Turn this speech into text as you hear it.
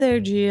there,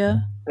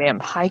 Gia. Ma'am,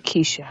 hi,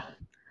 Keisha.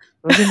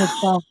 Are we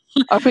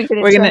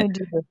gonna We're try gonna and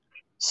do the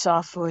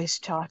soft voice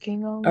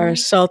talking all our night?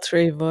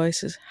 sultry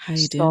voices. How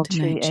you doing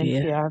Sultry tonight, Gia?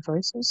 NPR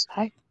voices.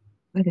 Hi.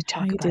 We're gonna How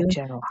talk you about doing?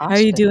 General How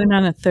you Hospital. doing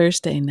on a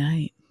Thursday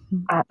night?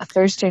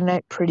 Thursday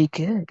night, pretty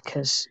good,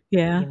 because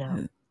Yeah,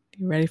 you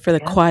ready for the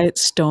yeah. quiet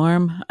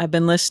storm? I've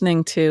been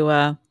listening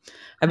to.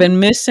 I've been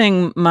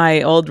missing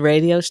my old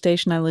radio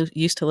station I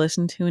used to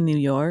listen to in New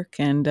York,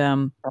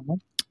 and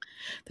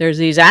there's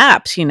these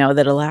apps,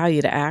 that allow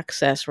you to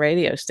access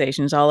radio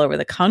stations all over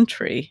the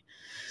country.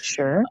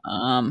 Sure.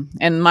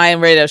 And my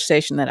radio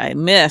station that I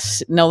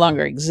miss no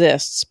longer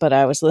exists, but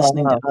I was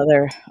listening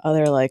to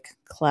other like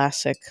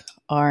classic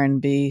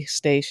R&B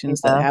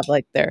stations that have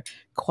like their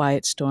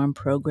quiet storm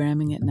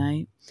programming at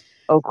night.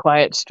 Oh,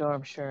 quiet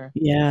storm, sure.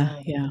 Yeah.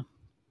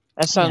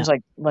 That sounds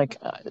like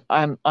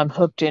I'm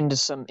hooked into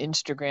some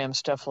Instagram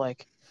stuff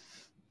like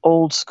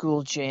old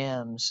school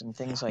jams and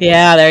things like that.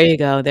 Yeah, there you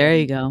go.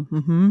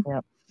 Mm-hmm.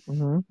 Yep.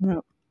 Mm-hmm.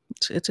 Yep.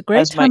 It's a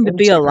great time to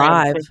be Instagram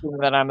alive. thinking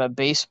that I'm a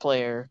bass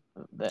player.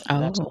 That's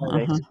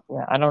why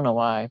I don't know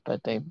why,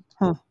 but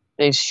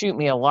they shoot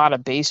me a lot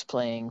of bass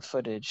playing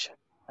footage.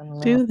 I don't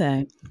know. Do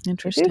they?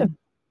 Interesting.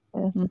 Yeah.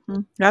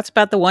 Mm-hmm. That's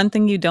about the one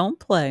thing you don't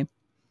play.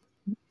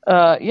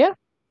 Yeah,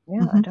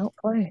 I don't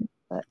play.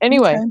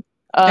 Anyway,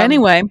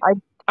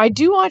 I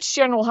do watch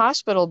General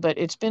Hospital, but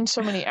it's been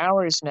so many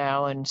hours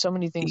now, and so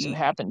many things have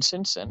happened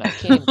since then. I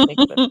can't even think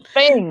of a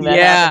thing that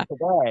happened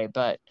today.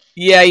 But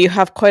yeah, you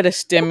have quite a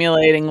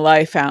stimulating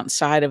life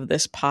outside of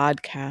this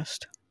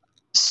podcast.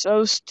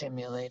 So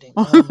stimulating.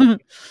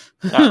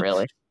 Not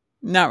really.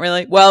 Not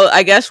really. Well,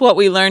 I guess what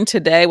we learned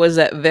today was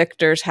that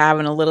Victor's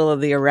having a little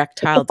of the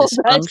erectile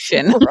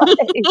dysfunction.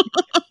 Right.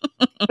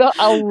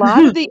 A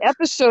lot of the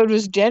episode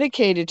was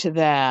dedicated to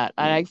that.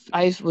 I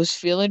was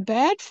feeling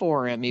bad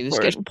for him. He was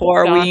getting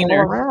poor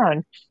wiener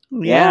around.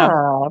 Yeah,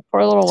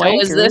 poor little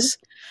wanker.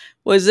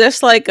 Was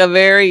this like a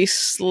very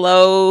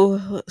slow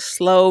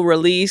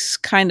release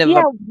kind of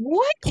a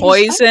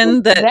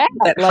poison that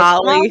like,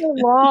 Holly? How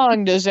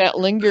long does that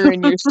linger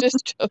in your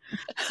system?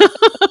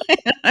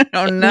 I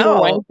don't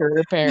know.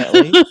 Wanker,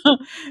 apparently.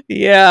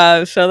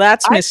 Yeah, so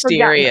that's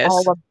mysterious.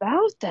 All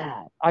about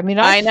that. I mean,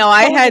 I know.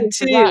 I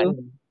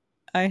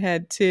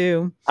had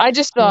too. I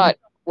just thought,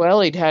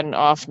 well, he'd had an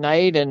off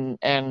night, and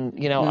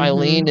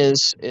Eileen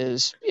is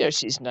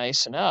she's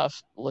nice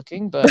enough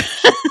looking, but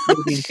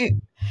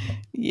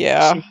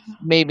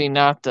maybe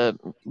not the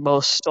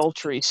most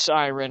sultry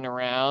siren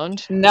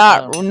around.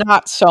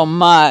 Not so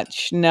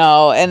much,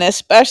 no. And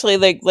especially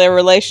like the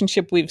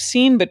relationship we've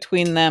seen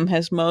between them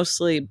has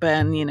mostly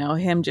been,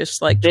 him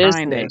just like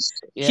trying to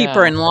keep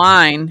her in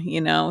line,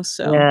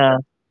 So yeah,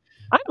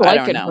 I'm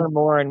liking her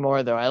more and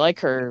more, though. I like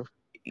her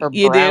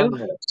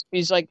brownness.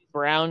 She's like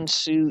brown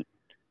suit,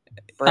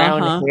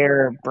 brown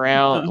hair,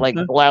 brown like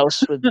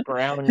blouse with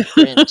brown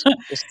print.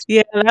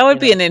 Yeah, that would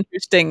be an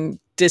interesting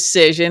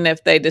decision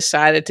if they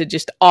decided to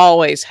just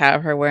always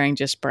have her wearing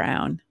just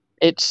brown.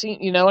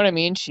 You know what I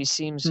mean? She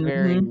seems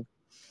very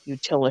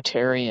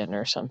utilitarian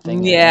or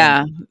something.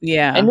 Yeah.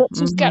 And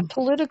she's got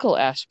political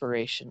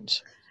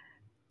aspirations.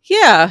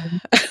 Yeah.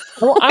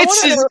 Well, I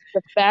want to know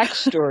the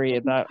backstory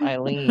about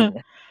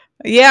Eileen.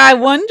 Yeah, I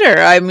wonder.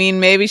 I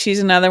mean, maybe she's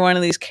another one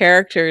of these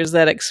characters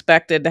that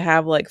expected to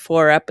have like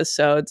 4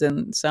 episodes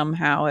and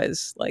somehow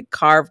has like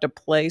carved a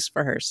place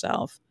for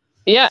herself.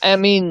 Yeah, I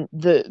mean,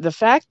 the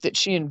fact that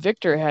she and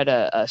Victor had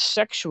a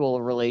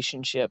sexual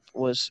relationship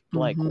was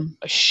like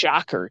a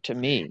shocker to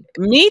me.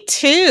 Me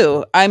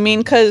too. I mean,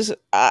 because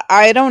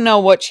I don't know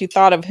what she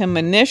thought of him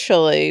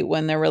initially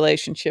when their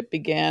relationship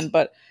began,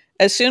 but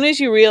as soon as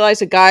you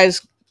realize a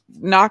guy's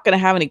not going to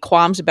have any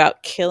qualms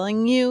about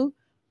killing you,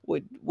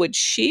 would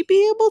she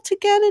be able to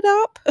get it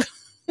up?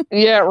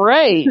 Yeah,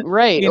 right.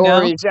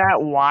 Or is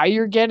that why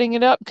you're getting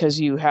it up? Because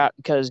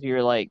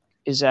you're like,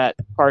 is that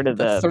part of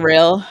the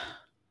thrill?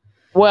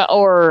 Well,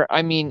 or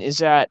I mean, is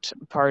that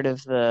part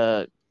of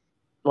the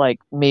like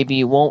maybe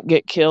you won't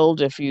get killed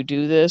if you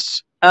do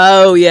this?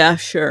 Oh yeah,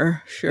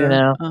 sure.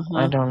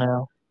 I don't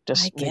know.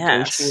 Just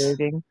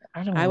negotiating.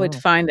 I would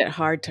find it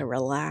hard to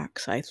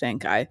relax. I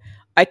think I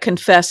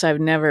confess I've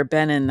never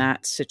been in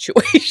that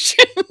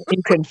situation.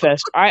 You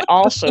confessed. I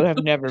also have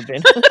never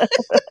been.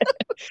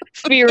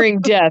 Fearing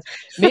death.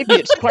 Maybe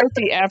it's quite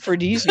the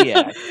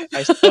aphrodisiac,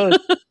 I suppose.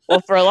 Well,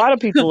 for a lot of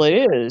people it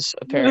is,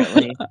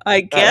 apparently.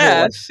 I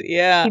guess,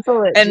 yeah.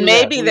 And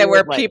maybe there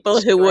were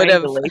people who would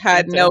have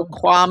had no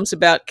qualms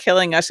about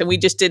killing us and we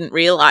just didn't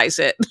realize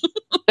it.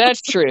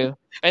 That's true.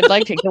 I'd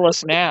like to kill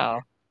us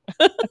now.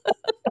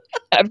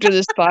 After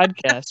this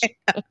podcast.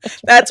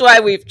 That's why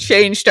we've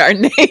changed our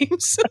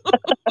names.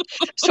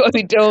 So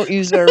we don't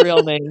use our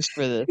real names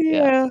for this.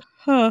 Yeah.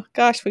 Huh.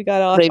 Gosh, we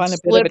got off on a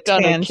bit of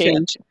a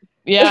tangent.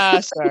 Yeah,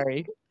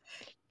 sorry.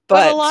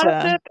 But a lot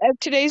of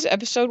today's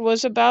episode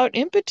was about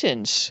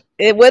impotence.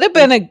 It would have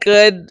been a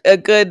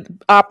good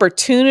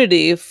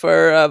opportunity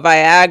for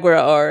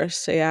Viagra or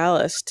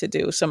Cialis to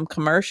do some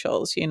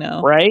commercials,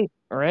 Right.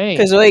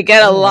 Because we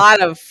get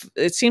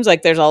it seems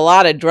like there's a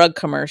lot of drug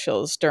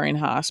commercials during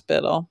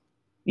hospital.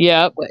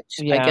 Yep. Which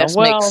I guess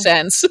makes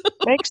sense.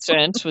 Makes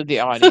sense with the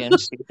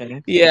audience, you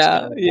think.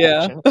 Yeah.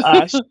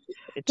 Us.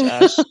 It's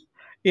us.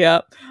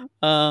 Yeah.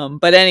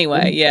 But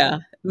anyway, yeah.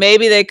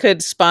 Maybe they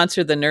could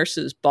sponsor the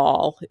nurses'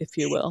 ball, if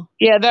you will.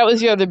 Yeah, that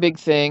was the other big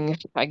thing,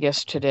 I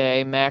guess,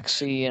 today.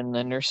 Maxie and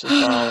the nurses'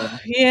 ball.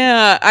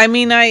 Yeah. I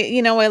mean, I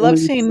love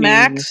seeing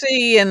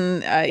Maxie and,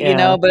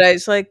 but I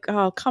was like,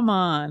 oh, come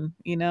on.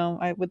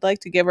 I would like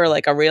to give her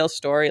like a real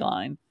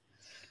storyline.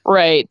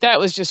 Right. That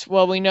was just,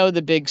 we know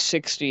the big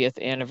 60th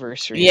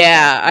anniversary.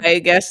 Yeah. I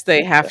guess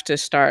they have to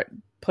start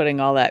putting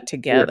all that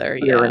together.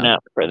 Gearing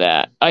up for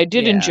that. I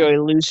did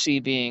enjoy Lucy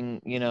being,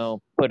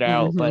 put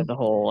out by the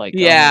whole, like,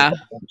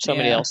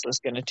 somebody else is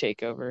going to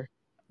take over.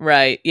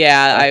 Right.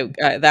 Yeah.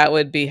 I that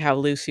would be how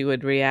Lucy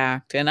would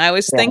react. And I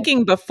was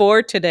thinking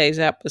before today's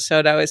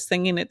episode, I was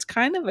thinking it's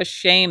kind of a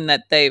shame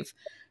that they've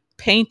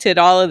painted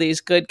all of these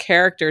good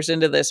characters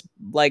into this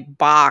like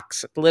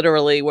box,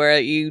 literally, where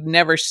you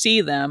never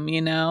see them,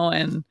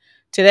 and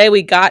today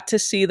we got to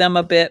see them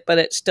a bit, but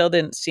it still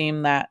didn't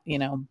seem that,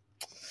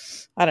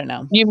 I don't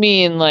know. You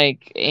mean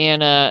like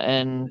Anna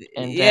and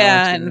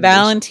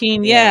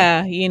Valentine,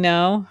 yeah. It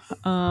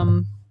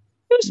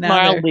was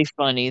mildly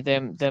funny,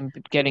 them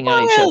getting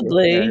on each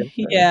other.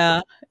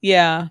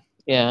 Yeah.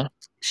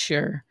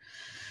 Sure.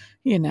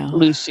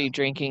 Lucy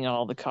drinking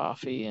all the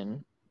coffee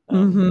and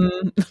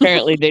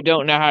apparently they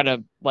don't know how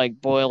to like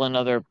boil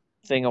another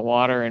thing of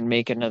water and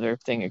make another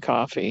thing of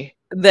coffee.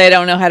 They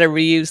don't know how to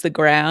reuse the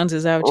grounds.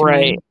 Is that what you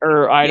mean?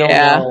 Or I don't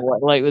know.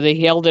 Like they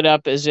held it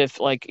up as if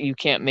like you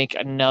can't make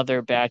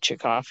another batch of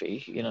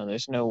coffee.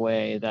 There's no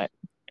way that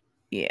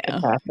could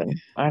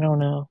happen. I don't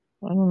know.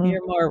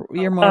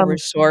 You're more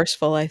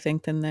resourceful, I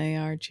think, than they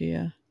are,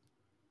 Gia.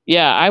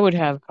 Yeah, I would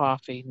have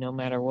coffee no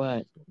matter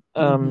what.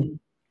 I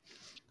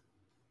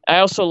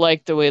also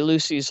like the way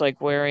Lucy's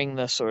like wearing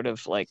the sort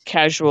of like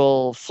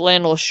casual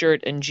flannel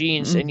shirt and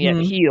jeans and yet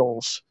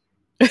heels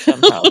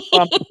somehow.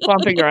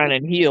 Bumping around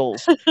in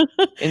heels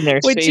in their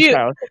safe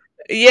house.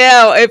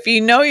 Yeah, if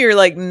you're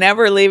like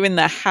never leaving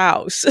the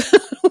house,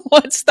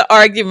 what's the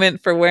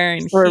argument for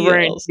wearing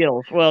heels?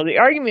 Well, the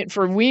argument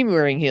for me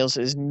wearing heels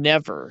is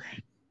never.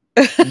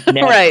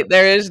 Right,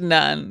 there is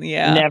none.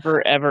 Yeah.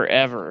 Never, ever,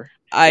 ever.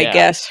 I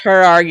guess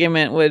her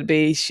argument would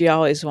be she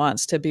always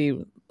wants to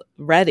be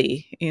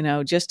ready,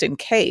 just in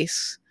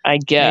case. I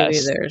guess.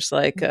 Maybe there's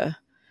like a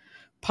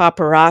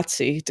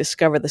paparazzi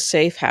discover the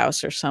safe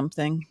house or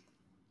something.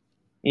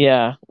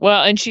 Yeah.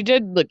 Well, and she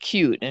did look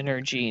cute in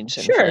her jeans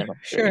and flannel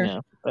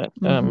shirt, but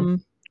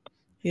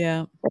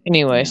yeah.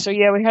 Anyway, so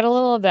we had a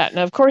little of that. And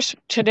of course,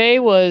 today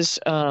was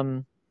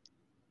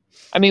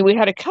we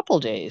had a couple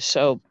days,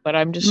 but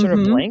I'm just sort of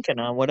blanking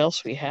on what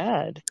else we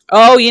had.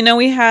 Oh,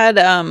 we had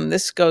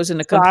this goes in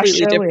a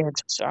completely different. We had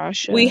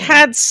Sasha. We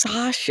had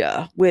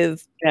Sasha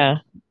with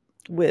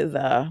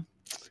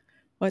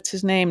what's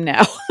his name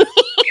now?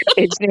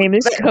 His name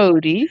is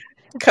Cody.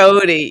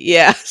 Cody,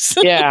 yes.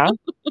 Yeah.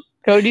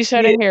 Cody's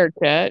had a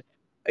haircut.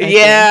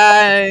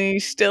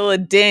 He's still a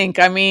dink.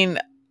 I mean,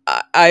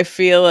 I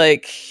feel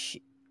like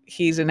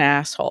he's an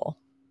asshole.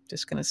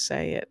 Just gonna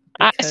say it.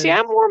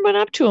 I'm warming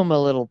up to him a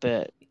little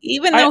bit.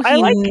 Even though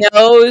he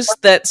knows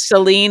that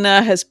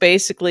Selena has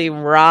basically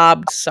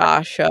robbed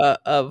Sasha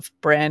of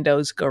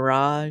Brando's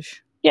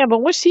garage. Yeah, but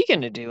what's he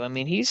gonna do? I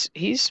mean, he's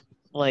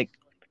like,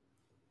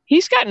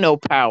 he's got no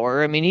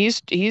power. I mean,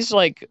 he's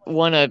like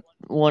one of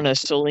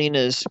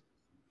Selena's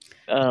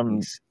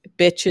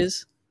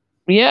bitches.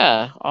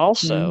 Yeah.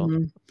 Also,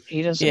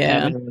 he doesn't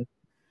have any.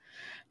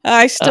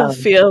 I still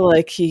feel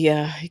like he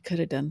could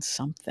have done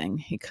something.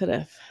 He could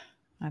have.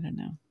 I don't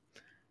know.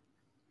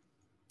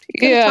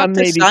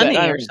 Maybe Sunny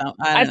or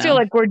something. I feel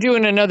like we're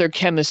doing another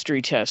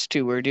chemistry test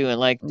too. We're doing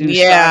like, do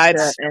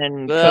Sasha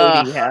and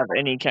Cody have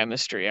any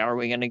chemistry? Are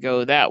we going to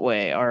go that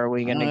way? Or are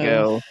we going to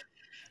go?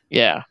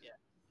 Yeah.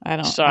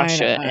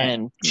 Sasha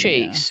and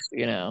Chase,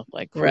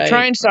 we're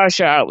trying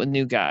Sasha out with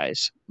new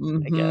guys,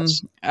 I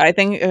guess. I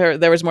think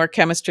there was more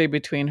chemistry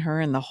between her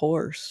and the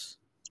horse.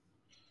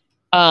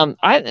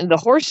 The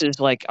horse is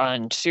like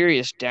on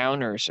serious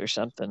downers or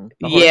something.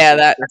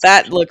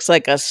 That looks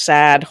like a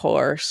sad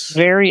horse.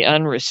 Very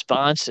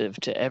unresponsive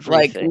to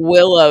everything. Like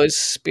Willow's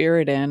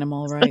spirit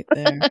animal right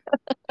there.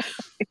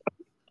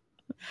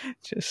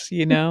 Just,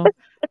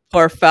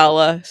 poor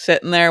fella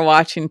sitting there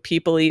watching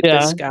people eat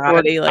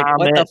biscotti. Like,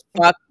 what the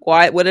fuck?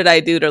 Why? What did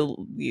I do to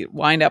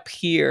wind up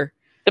here?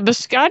 The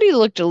biscotti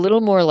looked a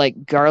little more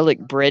like garlic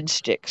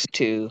breadsticks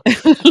too.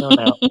 I don't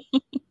know.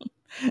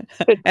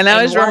 And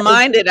I was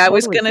reminded I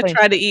was going to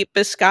try to eat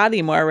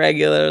biscotti more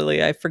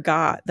regularly. I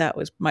forgot. That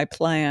was my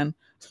plan.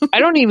 I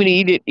don't even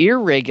eat it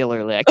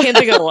irregularly. I can't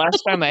think of the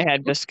last time I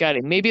had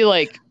biscotti. Maybe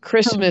like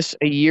Christmas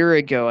a year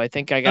ago. I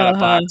think I got a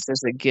box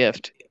as a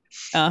gift.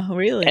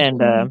 Really? And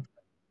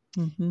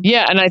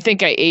and I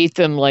think I ate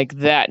them like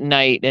that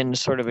night in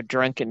sort of a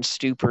drunken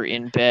stupor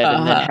in bed,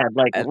 and then had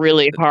like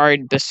really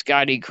hard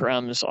biscotti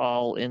crumbs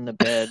all in the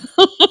bed.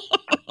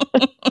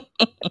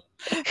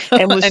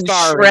 And was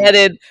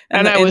shredded,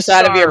 and the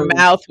inside of your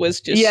mouth was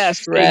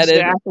just shredded.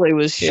 Exactly,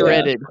 was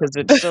shredded because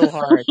it's so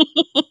hard.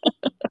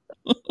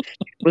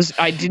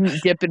 I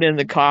didn't dip it in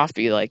the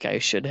coffee like I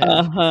should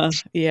have.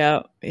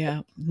 Yeah.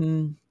 Yeah.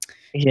 Mm.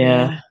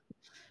 Yeah.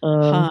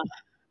 I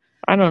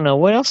don't know.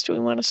 What else do we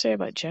want to say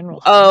about General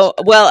Hospital?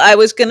 Oh, well, I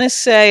was gonna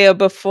say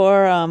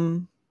before you I should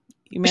have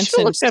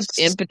mentioned looked up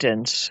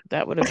impotence.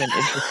 That would have been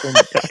interesting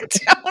to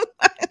talk.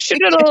 Should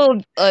have done a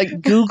little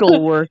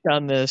Google work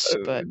on this,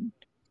 but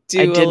do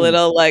I a didn't.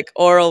 little like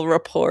oral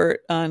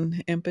report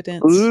on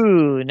impotence.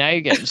 Ooh, now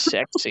you're getting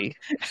sexy.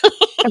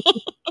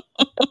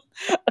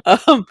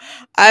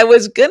 I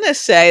was gonna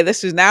say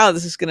this is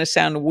gonna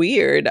sound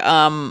weird.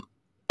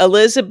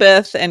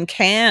 Elizabeth and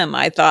Cam,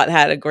 I thought,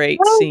 had a great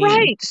scene.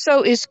 Right.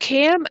 So is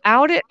Cam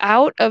out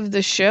of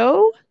the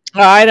show?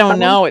 I don't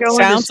know. It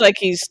sounds like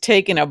he's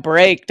taking a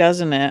break,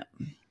 doesn't it?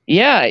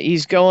 Yeah,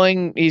 he's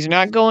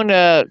not going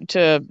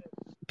to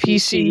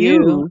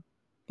PCU.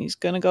 He's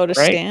going to go to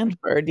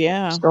Stanford.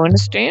 Yeah. He's going to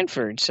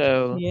Stanford.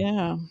 So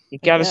yeah, he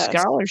got a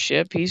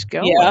scholarship. He's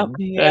going. So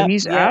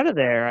he's out of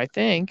there, I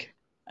think.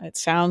 It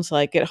sounds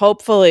like it.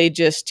 Hopefully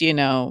just,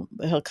 he'll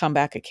come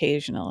back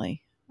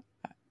occasionally.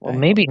 Well,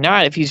 maybe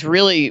not if he's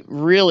really,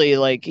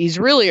 really he's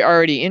really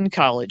already in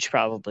college,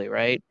 probably,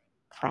 right?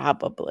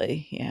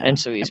 Probably, yeah. And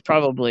so he's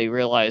probably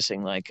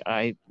realizing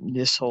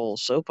this whole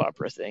soap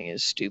opera thing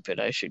is stupid.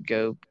 I should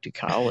go to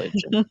college.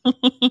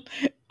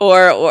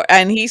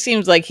 And he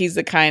seems like he's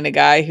the kind of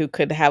guy who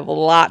could have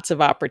lots of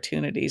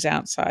opportunities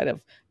outside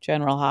of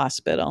General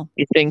Hospital.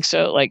 You think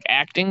so? Like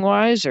acting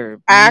wise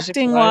or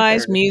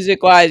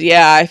music wise?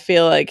 Yeah, I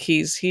feel like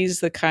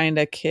he's the kind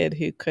of kid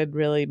who could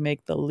really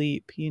make the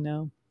leap,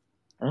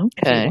 Okay.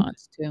 If he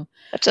wants to.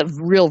 That's a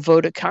real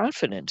vote of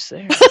confidence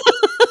there.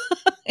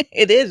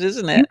 It is,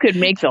 isn't it? You could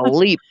make the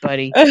leap,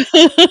 buddy.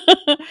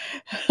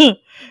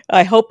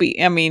 I hope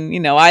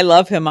I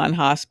love him on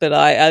Hospital.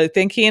 I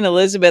think he and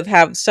Elizabeth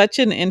have such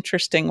an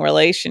interesting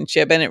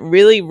relationship, and it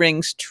really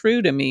rings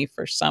true to me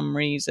for some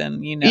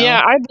reason,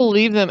 Yeah, I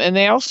believe them. And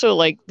they also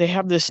they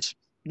have this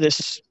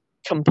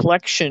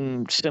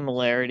complexion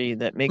similarity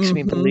that makes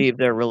me believe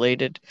they're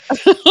related.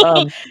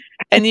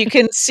 And you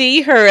can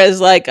see her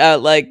as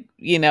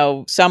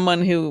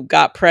someone who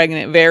got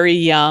pregnant very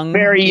young,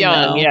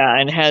 yeah,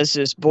 and has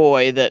this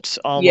boy that's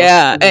almost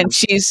and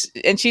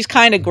she's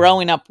kind of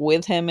growing up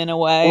with him in a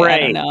way. Right, I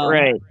don't know.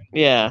 Right.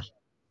 Yeah.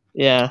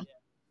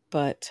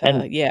 But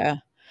yeah.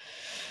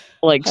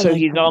 So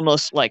he's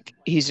almost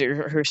he's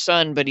her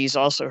son, but he's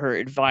also her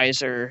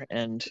advisor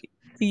and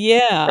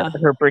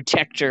her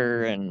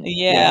protector, and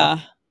yeah.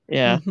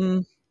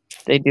 Mm-hmm.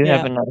 They do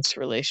have a nice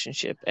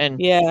relationship, and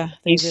he's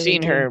really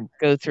seen her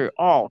go through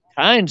all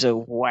kinds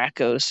of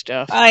wacko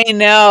stuff. I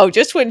know.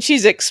 Just when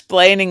she's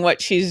explaining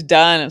what she's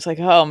done, it's like,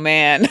 oh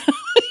man,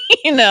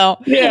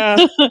 Yeah,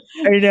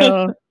 I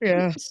know.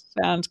 Yeah,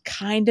 sounds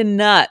kind of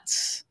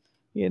nuts.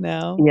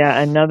 Yeah,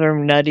 another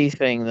nutty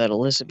thing that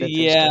Elizabeth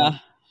has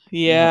done.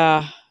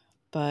 Yeah,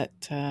 but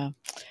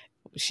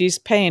she's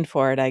paying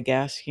for it, I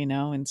guess.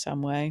 In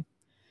some way.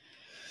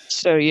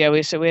 So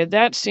we had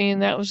that scene.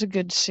 That was a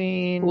good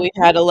scene. We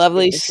had a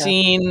lovely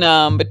scene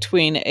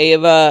between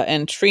Ava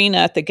and Trina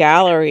at the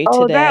gallery today.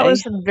 Oh, that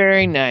was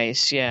very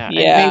nice. Yeah.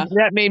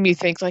 That made me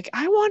think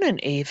I want an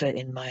Ava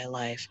in my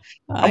life.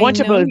 I want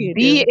to both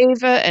be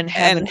Ava and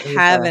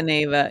have an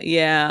Ava.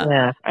 Yeah.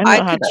 Yeah.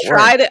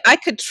 I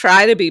could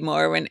try to be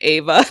more of an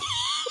Ava.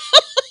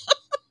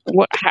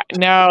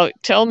 Now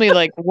tell me,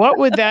 what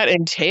would that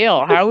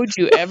entail? How would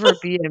you ever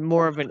be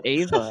more of an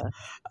Ava?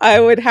 I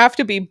would have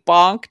to be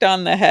bonked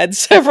on the head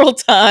several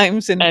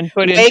times and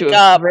put into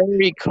a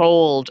very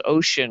cold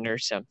ocean or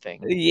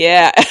something.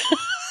 Yeah.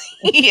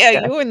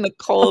 You in the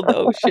cold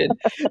ocean.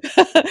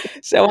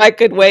 So I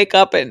could wake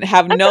up and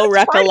have no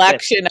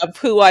recollection of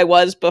who I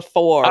was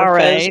before. All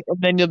right. And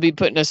then you'll be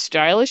put in a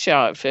stylish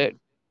outfit.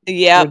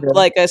 Yeah,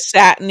 like a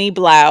satiny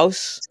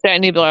blouse.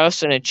 And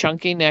a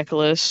chunky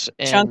necklace.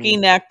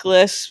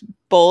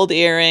 Bold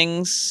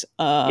earrings,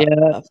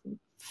 fashionable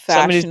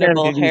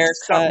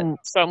haircut.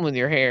 Something with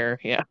your hair,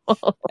 yeah.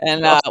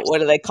 And what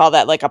do they call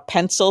that? Like a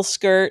pencil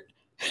skirt?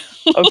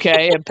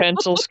 Okay, a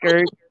pencil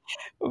skirt.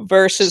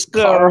 Versus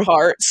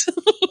Carhartts.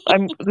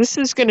 This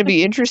is going to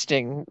be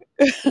interesting.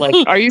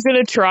 Are you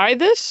going to try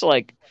this?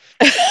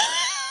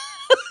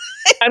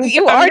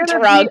 You are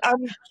drunk.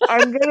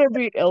 I'm going to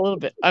be a little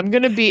bit. I'm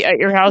going to be at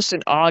your house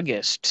in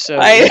August. So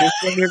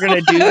you're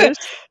going to do this?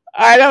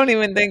 I don't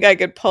even think I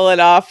could pull it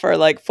off for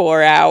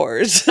 4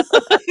 hours.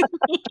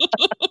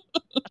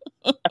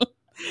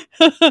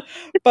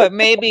 But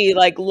maybe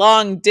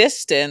long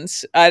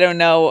distance, I don't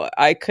know,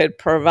 I could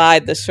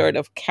provide the sort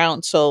of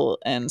counsel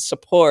and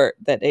support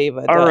that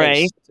Ava does. All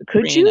right.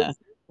 Could Trina,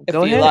 you?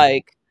 Go ahead.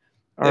 Like.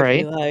 All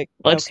right.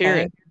 Let's hear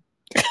it.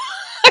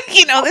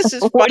 This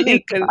is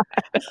funny because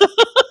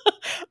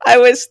I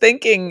was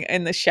thinking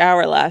in the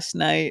shower last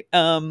night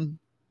that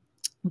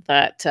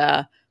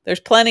there's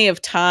plenty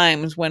of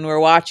times when we're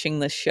watching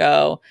the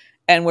show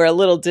and we're a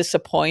little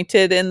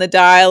disappointed in the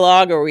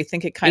dialogue, or we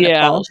think it kind of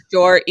falls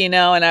short, and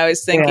I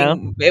was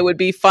thinking it would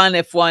be fun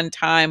if one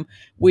time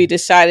we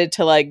decided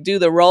to like do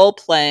the role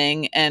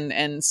playing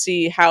and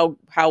see how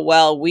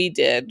well we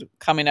did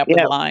coming up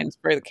with lines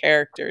for the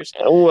characters.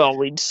 Well,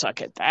 we'd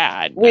suck at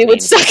that. We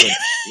would suck at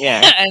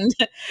and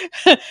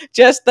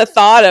just the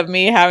thought of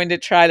me having to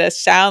try to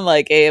sound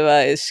like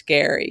Ava is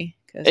scary.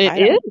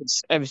 It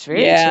is. It was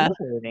very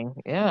intimidating.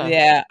 Yeah.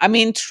 Yeah. I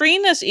mean,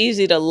 Trina's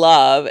easy to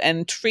love,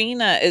 and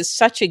Trina is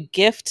such a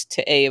gift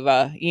to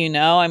Ava,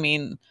 I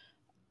mean,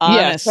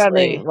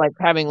 honestly. Yes,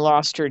 having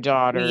lost her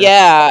daughter.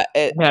 Yeah.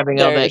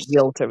 Having all that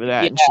guilt over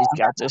that. And she's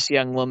got this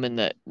young woman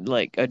that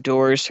like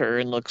adores her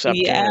and looks up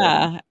to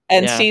her.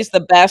 And sees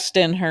the best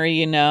in her,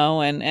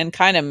 and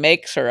kind of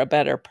makes her a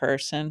better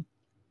person.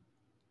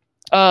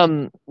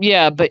 But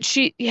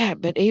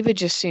Ava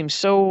just seems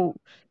so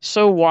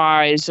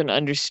wise and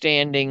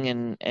understanding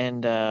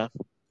and I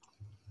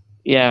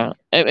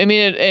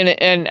mean,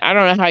 and I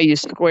don't know how you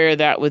square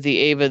that with the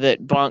Ava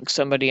that bonks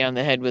somebody on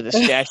the head with a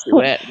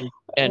statuette.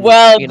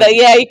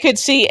 You could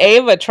see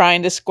Ava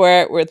trying to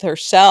square it with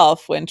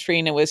herself when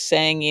Trina was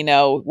saying,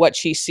 what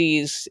she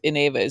sees in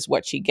Ava is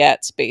what she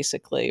gets,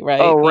 basically, right?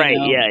 Oh, right,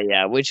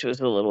 yeah, which was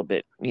a little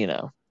bit,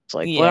 it's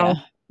like,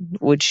 well,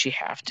 would she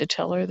have to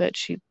tell her that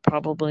she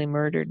probably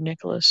murdered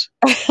Nicholas?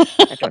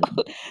 I don't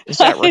know. Is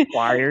that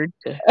required?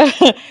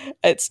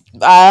 It's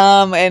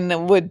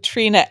and would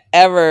Trina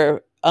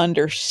ever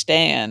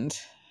understand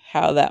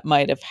how that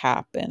might have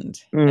happened?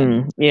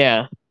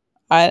 Yeah.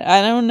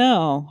 I don't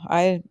know.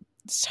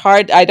 It's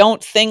hard. I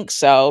don't think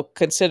so,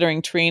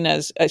 considering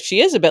Trina's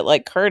she is a bit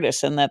like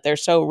Curtis in that they're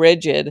so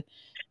rigid.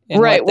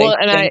 Right. Well,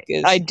 and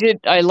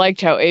I liked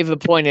how Ava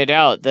pointed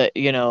out that,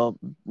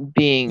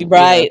 being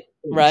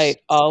right,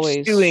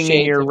 always stewing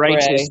in your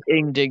righteous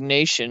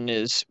indignation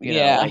is,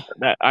 like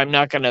that. I'm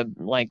not going to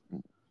like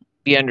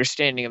be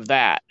understanding of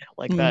that.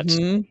 Like that's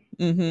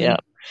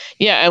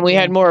yeah. And we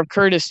had more of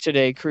Curtis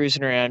today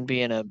cruising around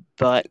being a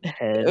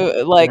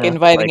butthead,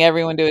 inviting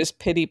everyone to his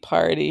pity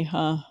party,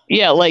 huh?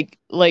 Yeah, like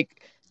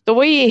the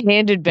way he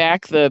handed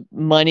back the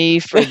money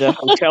for the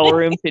hotel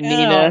room to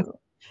Nina,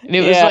 and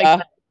it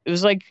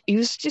was like he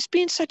was just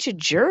being such a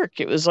jerk.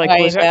 It was like,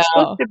 was that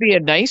supposed to be a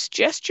nice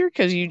gesture?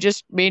 Because you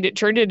just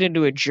turned it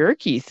into a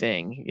jerky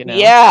thing,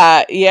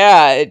 Yeah,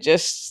 it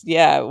just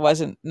it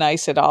wasn't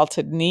nice at all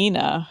to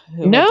Nina,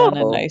 who had done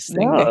a nice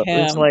thing to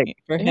him.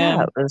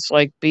 It was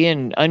like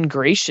being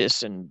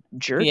ungracious and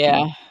jerky.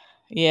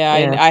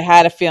 I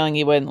had a feeling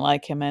you wouldn't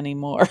like him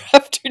anymore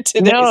after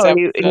today's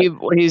episode.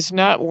 He's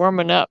not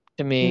warming up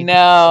to me.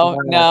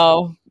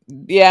 No.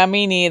 Yeah,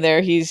 me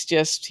neither. He's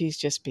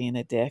just being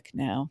a dick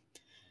now.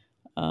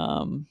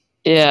 And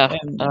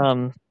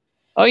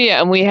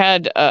we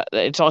had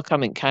it's all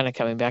coming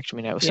back to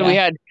me now. So we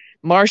had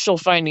Marshall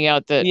finding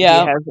out that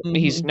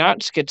he's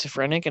not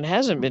schizophrenic and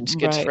hasn't been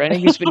schizophrenic.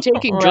 He's been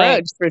taking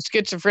drugs for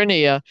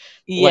schizophrenia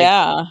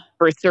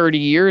for 30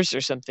 years or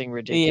something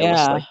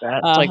ridiculous like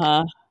that. It's like,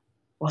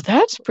 well,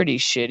 that's pretty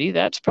shitty.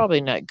 That's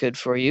probably not good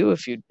for you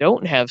if you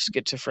don't have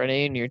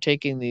schizophrenia and you're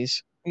taking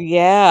these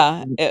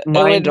it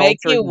would make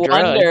you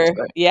wonder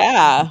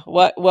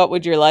what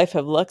would your life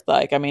have looked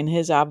like. I mean,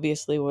 his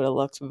obviously would have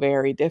looked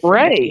very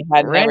different if he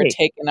had never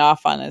taken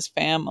off on his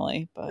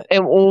family. But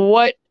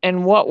what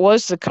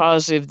was the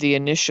cause of the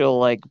initial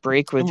like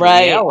break with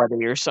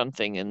reality or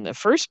something in the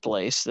first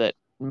place that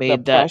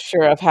made the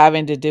pressure of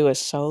having to do a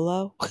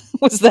solo?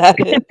 Was that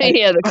it?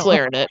 The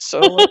clarinet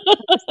solo.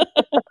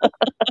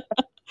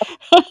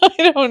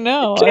 I don't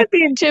know. It can't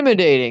be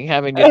intimidating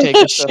having to take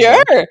a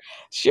solo.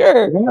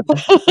 Sure.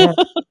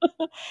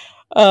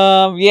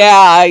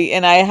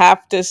 And I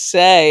have to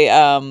say,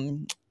 I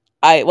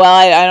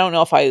don't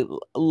know if I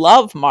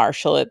love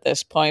Marshall at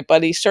this point,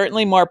 but he's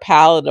certainly more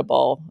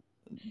palatable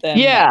than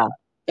he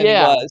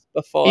was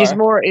before. He's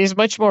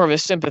much more of a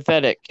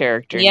sympathetic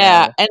character.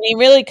 Yeah, and he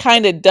really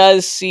kind of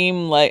does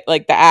seem like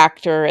the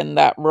actor in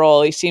that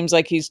role. He seems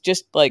like he's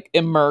just like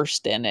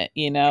immersed in it.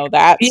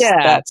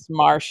 That's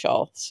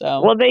Marshall.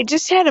 So they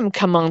just had him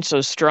come on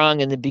so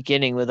strong in the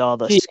beginning with all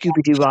the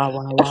Scooby Doo wah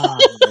wah wah,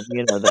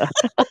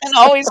 and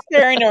always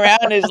carrying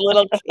around his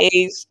little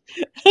case.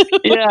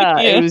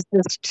 It was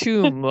just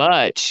too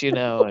much,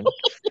 And,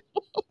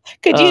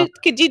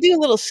 could you do a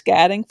little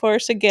scatting for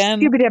us again?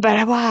 Scooby Doo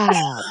wah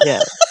wah. Yeah.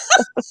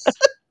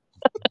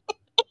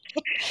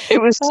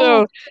 It was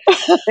so.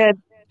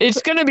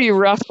 It's going to be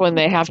rough when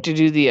they have to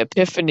do the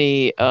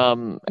Epiphany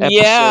episode.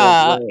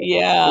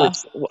 Which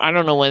I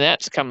don't know when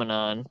that's coming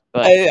on,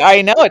 but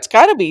I know it's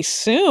got to be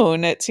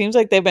soon. It seems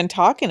like they've been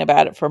talking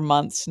about it for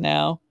months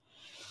now.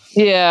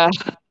 Yeah,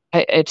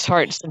 it's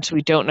hard since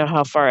we don't know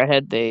how far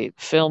ahead they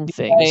film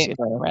things.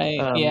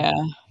 Right.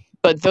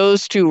 But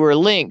those two were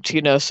linked,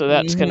 so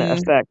that's going to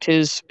affect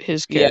his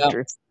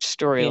character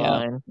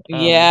storyline.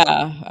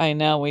 I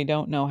know. We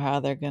don't know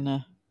how they're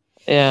gonna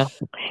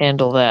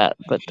handle that,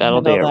 but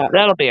that'll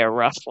be a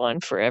rough one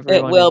for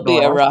everyone. It will be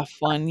a rough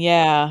one.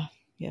 Yeah.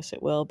 Yes,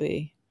 it will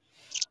be.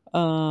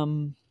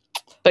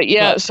 But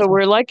yeah, so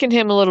we're liking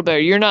him a little better.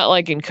 You're not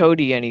liking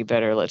Cody any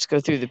better. Let's go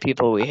through the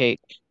people we hate.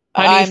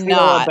 How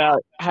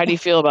do you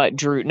feel about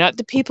Drew? Not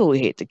the people we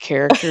hate, the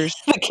characters.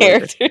 The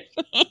characters.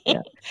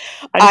 Yeah.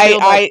 How do you feel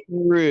about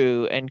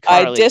Drew and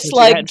Carly? I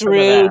dislike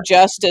Drew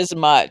just as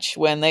much.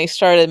 When they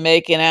started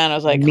making out, I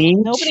was like,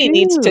 nobody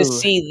needs to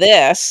see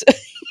this.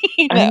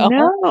 I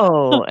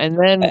know. And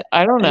then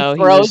I don't know. He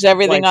throws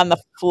everything on the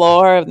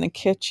floor in the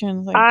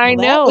kitchen. Like, I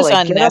know. That was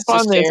unnecessary. Get up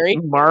on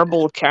this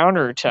marble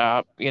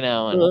countertop,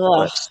 and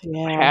let's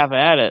have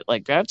at it.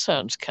 Like, that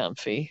sounds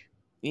comfy.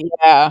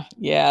 Yeah,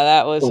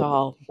 that was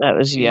that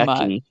was yucky.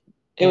 Much.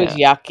 It was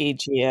yucky,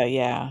 Gia.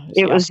 Yeah,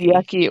 it was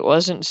yucky. It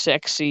wasn't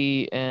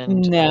sexy,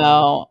 and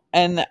no.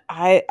 And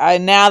I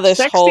now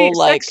this whole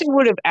sexy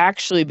would have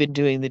actually been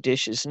doing the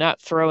dishes,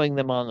 not throwing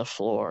them on the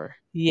floor.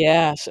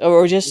 Yes,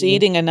 or just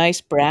eating a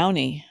nice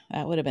brownie.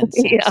 That would have been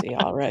sexy.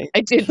 All right. I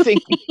did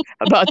think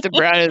about the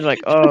brownies, like,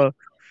 oh,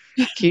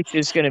 Keith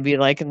is going to be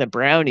liking the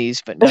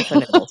brownies, but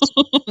nothing else.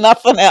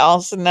 Nothing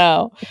else.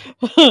 No.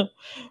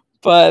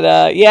 But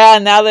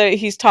now that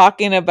he's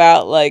talking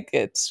about like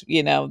it's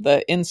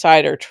the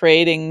insider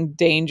trading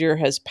danger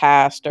has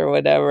passed or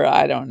whatever,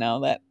 I don't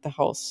know, that the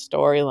whole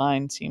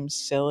storyline seems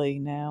silly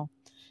now.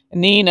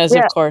 Nina's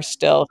of course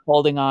still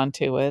holding on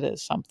to it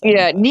as something.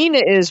 Yeah,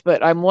 Nina is,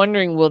 but I'm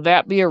wondering, will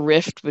that be a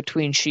rift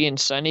between she and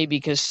Sonny?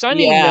 Because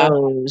Sonny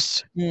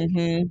knows.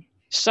 Mm-hmm.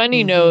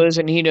 Sonny knows,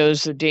 and he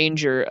knows the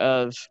danger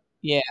of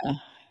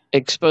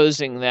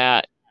exposing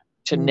that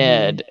to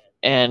Ned.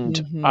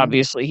 And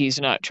obviously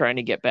he's not trying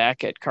to get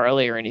back at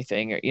Carly or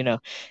anything,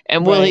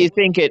 and will he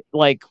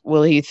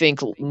think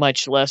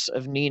much less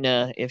of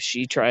Nina if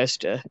she tries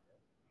to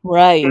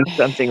do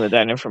something with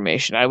that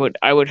information? I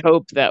would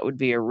hope that would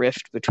be a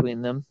rift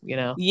between them,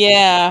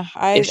 Yeah.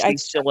 If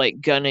she's still like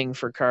gunning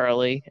for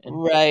Carly.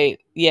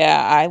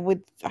 Yeah, I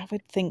would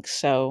think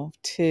so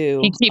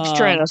too. He keeps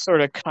trying to sort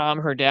of calm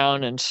her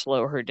down and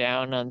slow her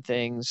down on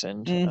things,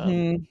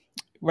 and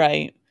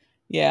right.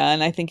 Yeah,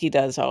 and I think he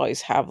does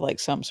always have like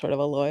some sort of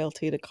a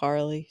loyalty to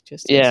Carly,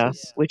 just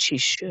which he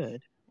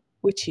should.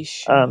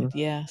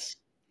 Yes.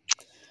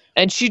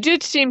 And she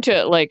did seem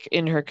to, like,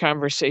 in her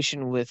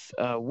conversation with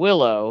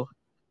Willow,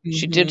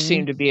 she did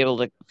seem to be able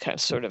to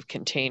sort of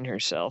contain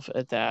herself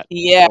at that.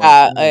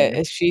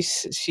 Yeah,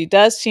 she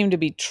does seem to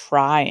be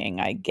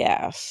trying, I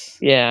guess.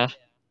 Yeah,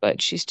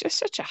 but she's just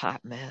such a hot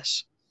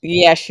mess.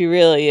 Yeah, she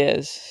really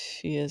is.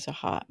 She is a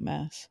hot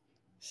mess.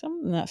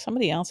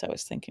 Somebody else I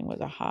was thinking was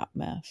a hot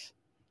mess.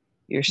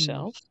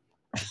 Yourself?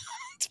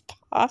 It's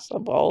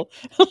possible.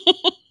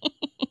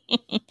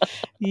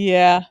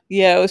 Yeah,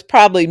 it was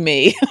probably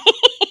me.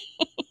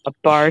 A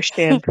bar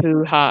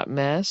shampoo hot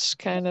mess,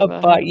 kind of.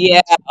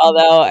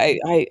 Although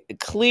I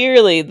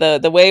clearly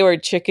the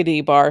Wayward Chickadee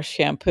bar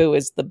shampoo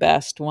is the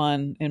best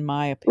one in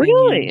my opinion.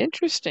 Really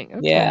interesting.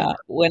 Okay. Yeah,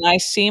 when I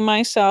see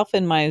myself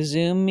in my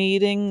Zoom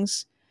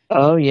meetings,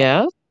 oh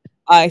yeah,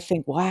 I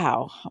think,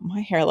 wow,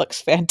 my hair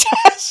looks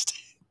fantastic.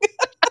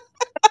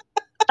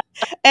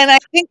 And I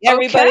think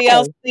everybody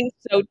else thinks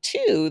so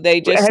too.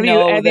 They just have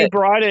you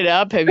brought it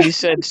up? Have you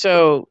said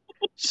so?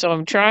 So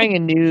I'm trying a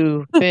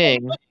new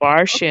thing,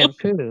 bar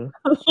shampoo.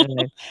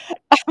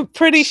 I'm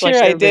pretty sure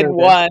I did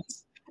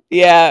once.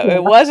 Yeah,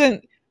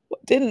 it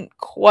didn't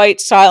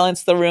quite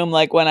silence the room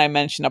like when I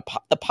mentioned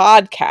the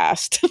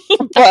podcast,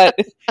 but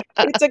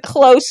it's a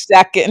close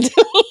second.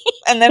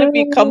 And then if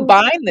you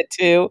combine the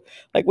two,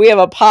 like we have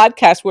a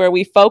podcast where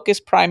we focus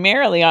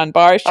primarily on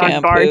bar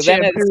shampoo.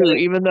 Then it's like,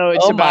 even though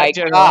it's about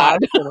General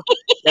Hospital.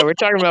 Yeah, we're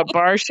talking about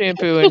bar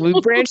shampoo, and we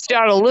branched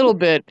out a little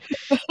bit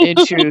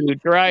into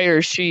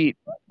dryer sheet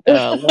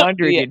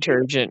laundry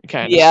detergent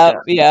kind of stuff.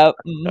 Yeah.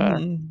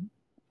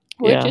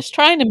 We're just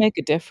trying to make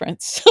a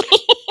difference.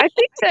 I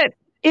think that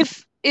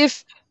if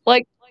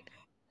like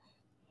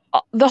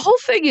the whole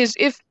thing is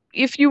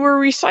if you were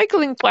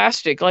recycling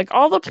plastic, like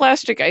all the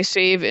plastic I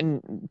save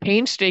and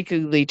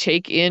painstakingly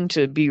take in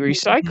to be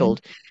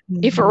recycled,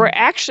 if it were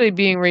actually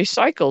being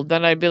recycled,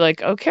 then I'd be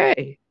like,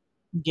 okay,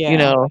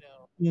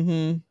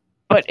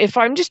 But if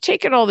I'm just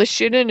taking all the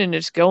shit in and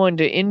it's going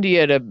to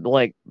India to,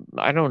 like,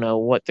 I don't know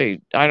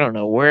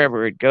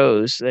wherever it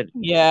goes,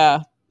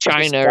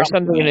 China or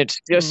something, and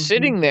it's just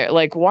sitting there.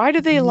 Like, why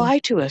do they lie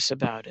to us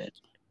about it?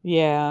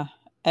 Yeah.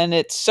 And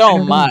it's so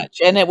much,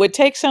 and it would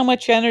take so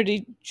much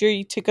energy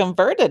to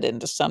convert it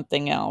into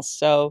something else.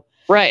 So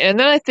right, and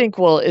then I think,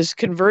 well, is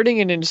converting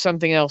it into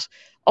something else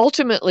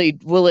ultimately,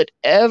 will it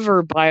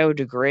ever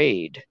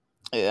biodegrade?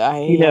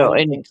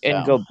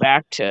 And go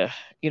back to,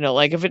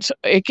 like if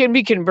it can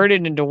be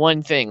converted into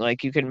one thing,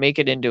 like you can make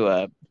it into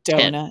a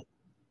donut,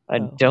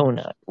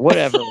 donut,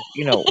 whatever,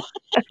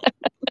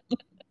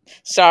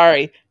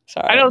 Sorry.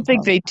 I don't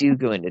think they do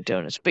go into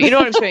donuts, but you know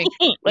what I'm saying?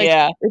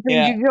 Like, if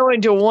you go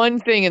into one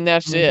thing and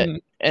that's it,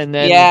 and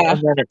then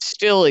it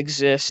still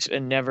exists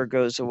and never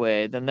goes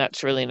away, then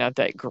that's really not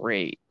that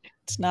great.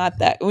 It's not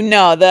that.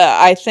 No,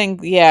 I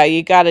think,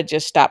 you got to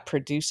just stop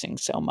producing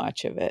so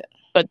much of it.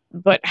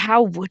 But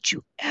how would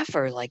you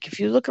ever? Like, if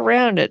you look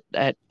around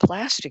at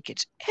plastic,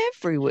 it's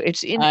everywhere.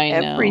 It's in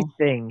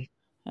everything.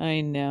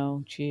 I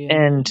know, Gia.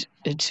 And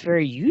it's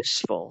very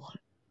useful.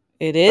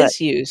 It is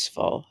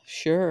useful.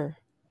 Sure.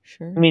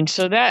 I mean,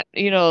 so that,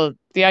 the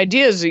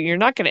idea is that you're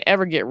not going to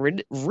ever get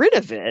rid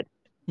of it.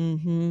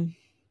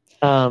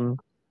 Mm-hmm.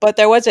 But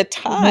there was a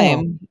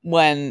time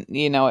when,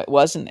 it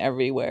wasn't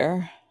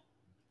everywhere.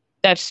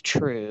 That's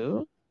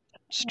true.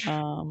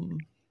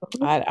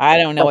 I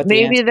don't know what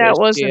the answer is. Maybe that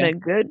wasn't a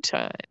good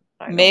time.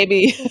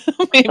 Maybe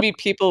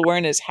people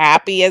weren't as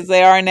happy as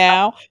they are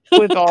now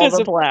with all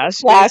the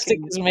plastic. Plastic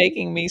is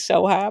making me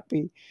so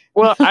happy.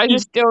 Well, I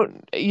just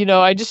don't,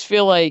 I just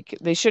feel like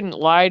they shouldn't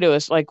lie to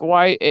us. Like,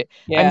 why?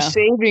 I'm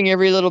saving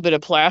every little bit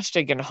of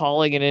plastic and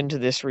hauling it into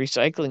this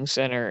recycling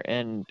center.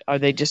 And are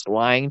they just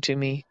lying to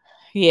me?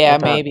 Yeah,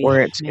 about maybe.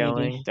 where it's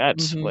going.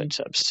 That's what's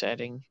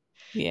upsetting.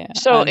 Yeah.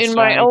 So in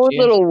my own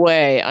little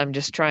way, I'm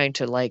just trying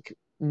to, like,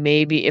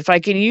 maybe if I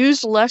can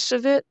use less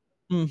of it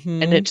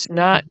and it's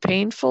not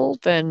painful,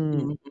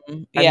 then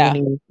I'm going to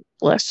use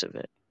less of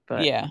it.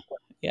 But yeah.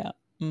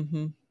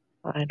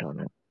 I don't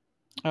know.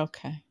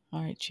 Okay.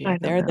 All right, Gia.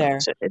 They're there.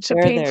 It's a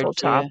painful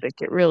topic.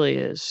 It really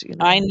is.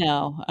 I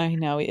know.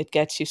 It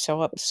gets you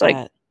so upset. It's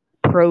like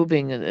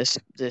probing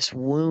this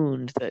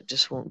wound that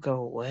just won't go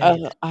away.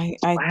 I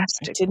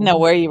didn't know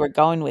where you were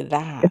going with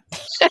that.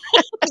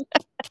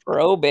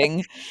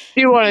 Probing.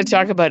 Do you want to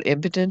talk about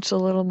impotence a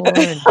little more?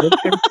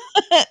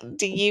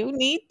 Do you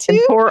need to? And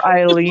poor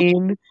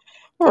Eileen.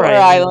 Poor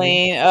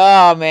Eileen.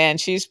 Oh man,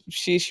 she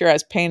sure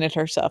has painted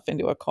herself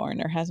into a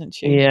corner, hasn't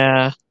she?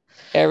 Yeah.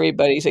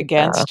 Everybody's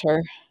against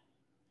her.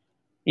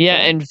 Yeah,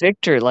 and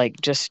Victor, like,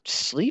 just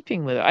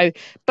sleeping with her.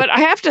 But I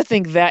have to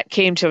think that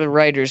came to the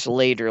writers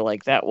later.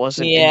 Like, that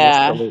wasn't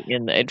initially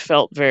in the. It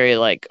felt very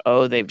like,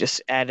 oh, they've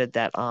just added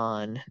that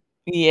on.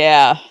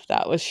 Yeah,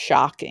 that was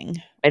shocking.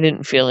 I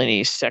didn't feel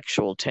any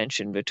sexual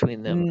tension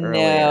between them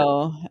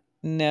earlier.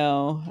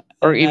 No.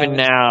 Or even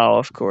now,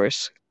 of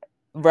course.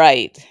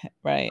 Right.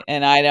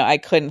 And I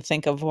couldn't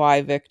think of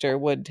why Victor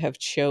would have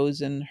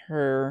chosen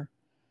her.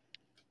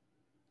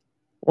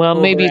 Well,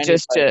 maybe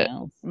just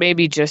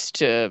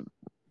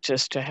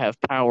to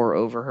have power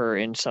over her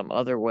in some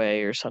other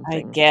way or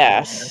something. I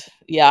guess.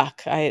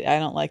 Yuck. I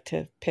don't like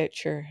to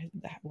picture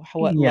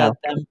what led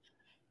them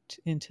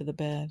into the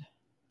bed.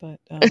 But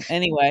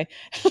anyway.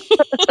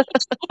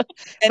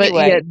 But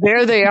yeah,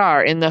 there they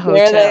are in the hotel.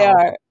 There they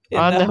are.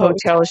 On the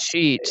hotel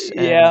sheets.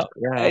 Yeah.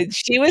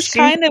 She was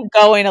kind of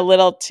going a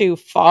little too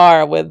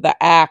far with the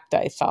act,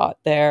 I thought,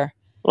 there.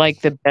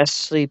 Like the best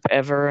sleep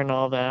ever and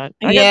all that.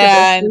 I got the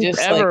best sleep just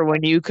ever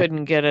when you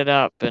couldn't get it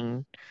up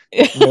and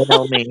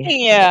nail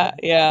me.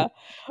 Yeah.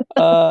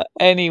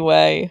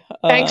 Anyway.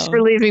 Thanks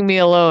for leaving me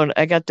alone.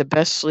 I got the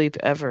best sleep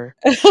ever.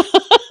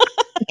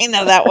 I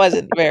know that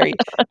wasn't very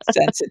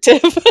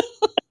sensitive.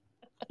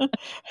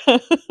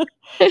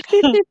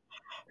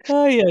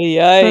 God,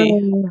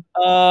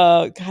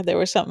 there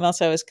was something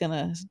else I was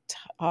gonna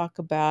talk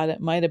about. It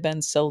might have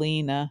been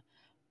Selena.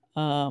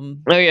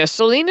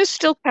 Selena's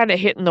still kind of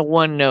hitting the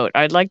one note.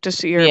 I'd like to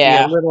see her be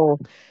a little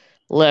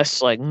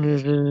less like,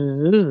 just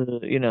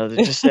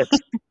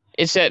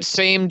it's that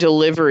same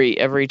delivery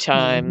every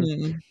time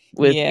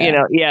with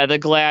the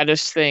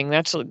Gladys thing.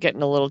 That's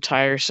getting a little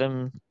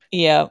tiresome.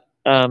 Yeah.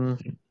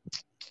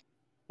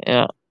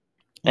 Yeah.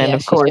 And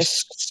of course,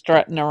 just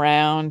strutting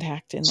around,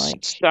 acting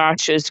like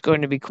Sasha's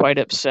going to be quite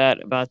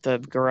upset about the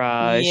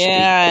garage.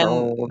 Yeah,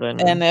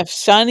 and if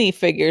Sonny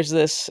figures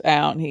this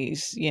out,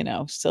 he's,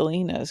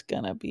 Selena's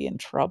going to be in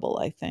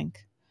trouble, I think.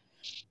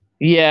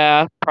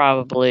 Yeah,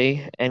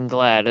 probably. And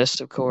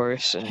Gladys, of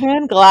course.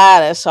 And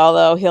Gladys,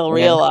 although he'll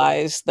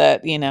realize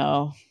that,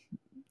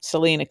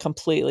 Selena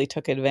completely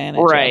took advantage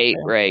of her.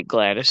 Right.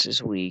 Gladys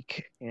is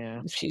weak.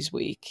 Yeah. She's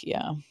weak,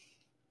 yeah.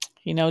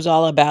 He knows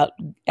all about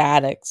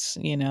addicts,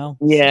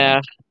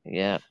 Yeah.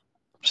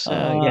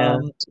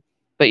 So,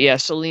 But yeah,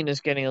 Selena's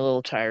getting a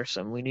little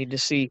tiresome. We need to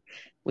see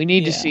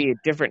a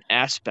different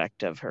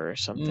aspect of her or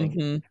something.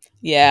 Mm-hmm.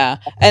 Yeah.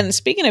 And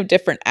speaking of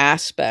different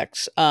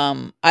aspects,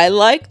 I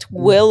liked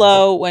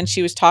Willow when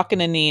she was talking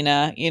to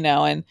Nina,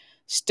 and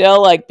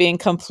still like being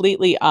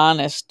completely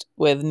honest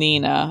with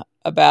Nina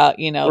about,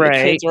 the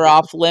kids are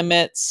off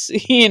limits,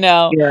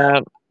 Yeah.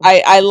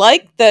 I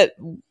like that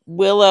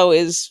Willow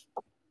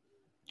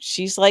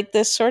she's like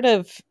this sort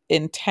of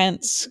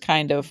intense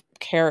kind of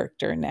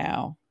character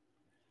now.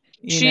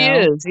 She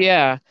is,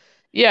 yeah.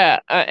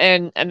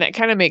 And that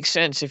kind of makes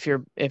sense if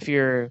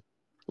your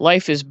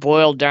life is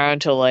boiled down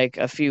to like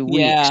a few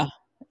weeks.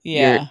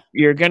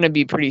 You're gonna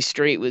be pretty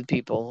straight with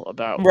people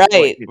about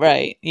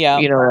right. Yeah.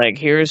 Like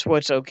here's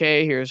what's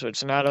okay, here's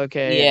what's not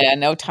okay. Yeah,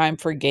 no time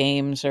for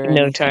games or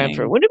no time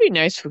for. Wouldn't it be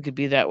nice if we could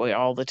be that way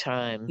all the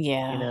time?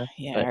 Yeah,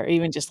 or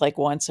even just like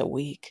once a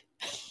week.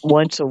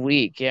 Once a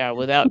week,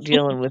 without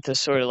dealing with the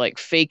sort of like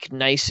fake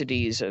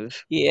niceties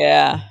of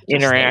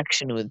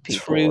interaction with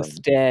people.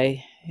 Truth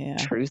Day. Yeah.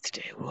 Truth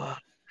Day. Whoa.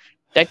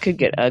 That could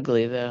get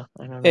ugly though.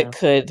 I don't know. It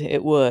could.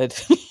 It would.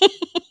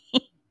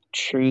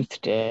 Truth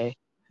Day.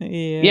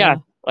 Yeah.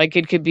 Like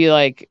it could be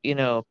like,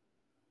 it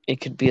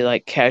could be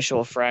like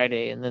Casual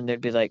Friday and then there'd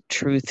be like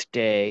Truth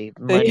Day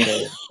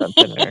Monday or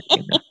something.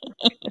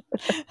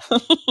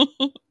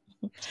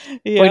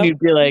 When you'd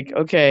be like,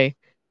 okay,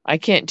 I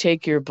can't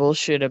take your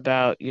bullshit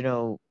about,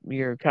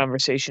 your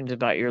conversations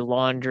about your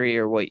laundry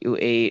or what you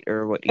ate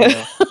or what,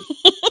 that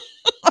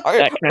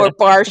kind or of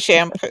bar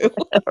shampoo.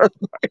 or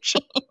bar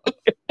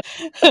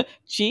shampoo.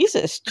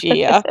 Jesus,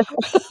 Gia.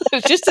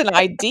 It's just an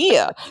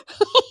idea.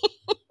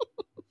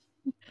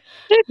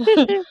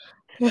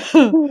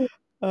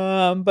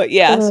 But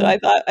yeah, so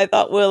I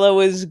thought Willow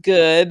was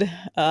good.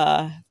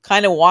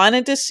 Kind of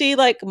wanted to see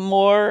like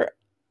more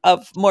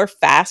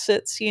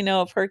facets,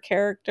 of her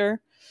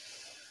character.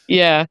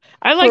 Yeah,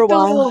 I For like a the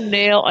while. little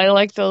nail. I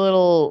like the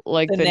little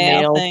The the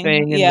nail nail thing.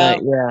 thing and Yeah.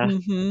 yeah.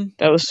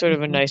 That was sort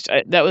of a nice.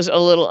 That was a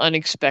little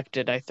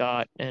unexpected, I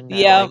thought, and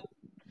Yeah.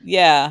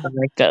 I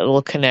like that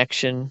little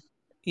connection.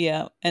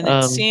 Yeah, and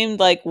it seemed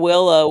like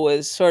Willow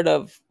was sort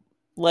of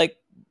like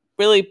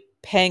really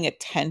paying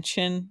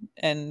attention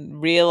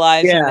and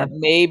realizing that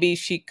maybe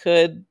she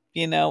could,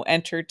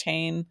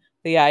 entertain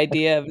the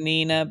idea of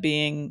Nina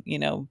being,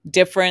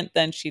 different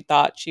than she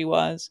thought she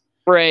was.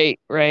 Right,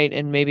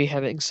 and maybe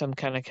having some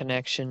kind of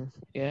connection.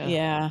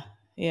 Yeah.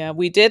 Yeah,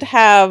 we did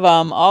have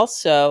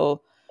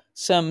also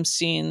some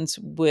scenes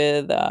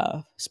with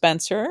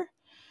Spencer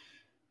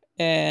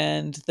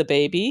and the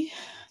baby.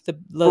 The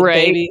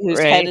baby whose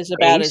head is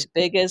about Ace. as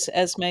big as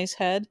Esme's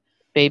head.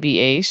 Baby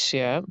Ace,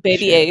 yeah.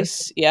 Baby sure.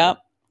 Ace, yeah.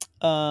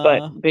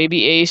 But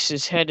Baby Ace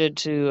is headed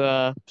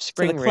to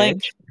Spring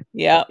Ridge.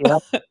 Yeah.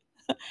 Yep.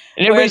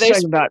 And everybody's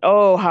talking about,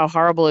 oh, how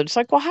horrible. It's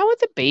like, well, how would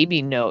the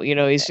baby know?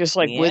 He's just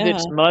like with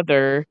its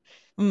mother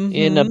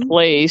in a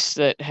place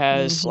that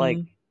has like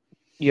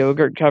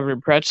yogurt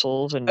covered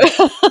pretzels and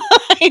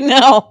I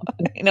know,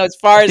 as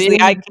far as the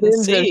eye can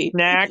bins of see,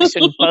 snacks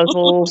and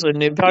puzzles,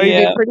 and it'd probably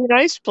be a pretty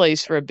nice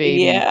place for a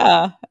baby.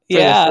 Yeah, for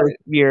the first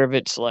year of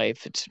its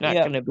life. It's not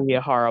Yep. going to be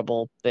a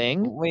horrible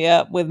thing.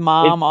 Yeah, with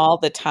mom all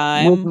the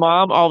time. With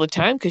mom all the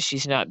time because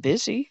she's not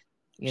busy.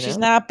 She's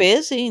not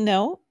busy.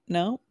 No.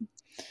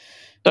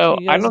 So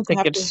I don't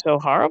think it's so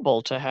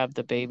horrible to have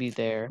the baby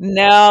there.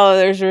 No,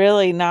 there's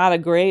really not a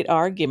great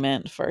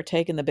argument for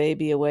taking the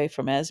baby away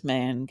from Esme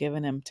and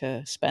giving him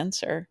to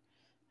Spencer.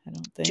 I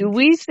don't think. Do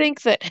we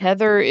think that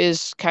Heather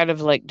is kind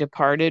of like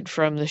departed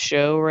from the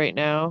show right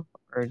now?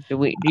 Or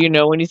do you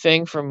know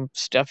anything from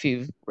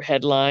stuffy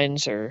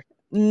headlines or?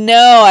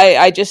 No,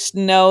 I just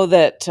know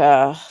that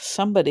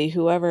somebody,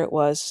 whoever it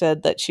was,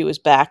 said that she was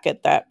back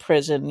at that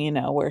prison,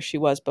 where she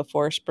was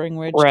before Spring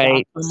Ridge.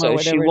 Right. So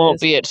she won't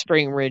be at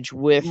Spring Ridge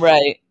with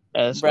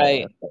Esme.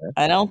 Right.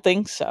 I don't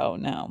think so,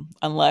 no.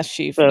 Unless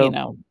she,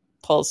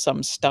 pulls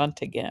some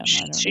stunt again. I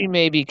don't know. She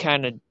may be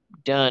kind of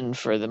done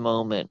for the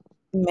moment.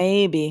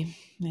 Maybe,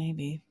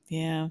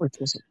 yeah. Which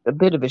is a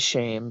bit of a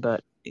shame,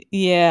 but.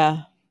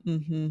 Yeah.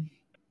 Mm-hmm.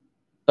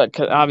 But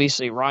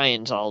obviously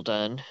Ryan's all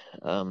done.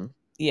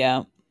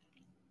 Yeah.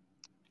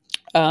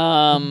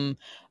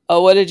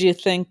 What did you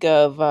think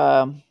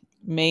of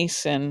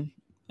Mason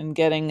and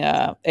getting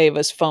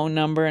Ava's phone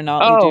number and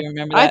all? Do you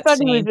remember that? I thought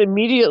he was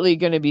immediately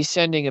going to be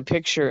sending a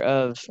picture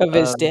of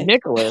his dick.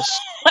 Nicholas.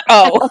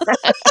 Oh,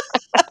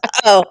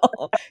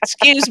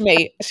 excuse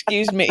me.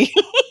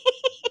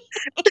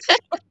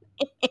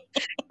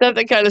 That's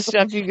the kind of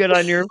stuff you get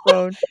on your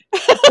phone.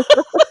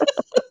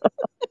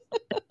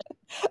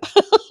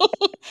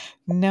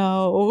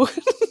 No.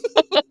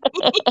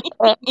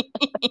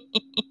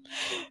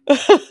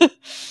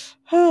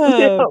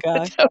 Oh,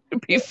 gosh. That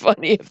would be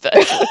funny if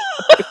that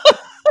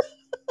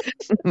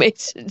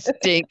Mason's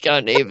dick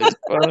on Ava's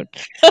phone.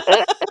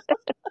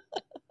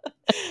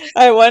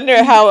 I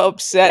wonder how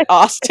upset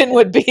Austin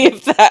would be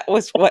if that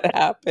was what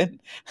happened.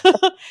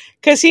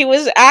 Because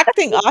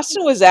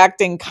Austin was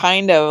acting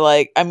kind of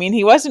like,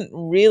 he wasn't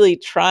really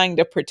trying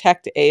to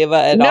protect Ava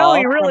at all. No,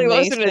 he really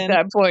wasn't at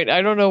that point.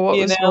 I don't know what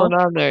was going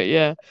on there.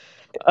 Yeah.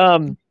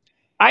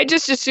 I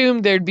just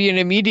assumed there'd be an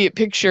immediate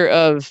picture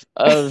of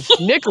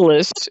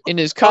Nicholas in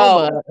his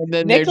coma, and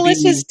then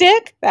Nicholas's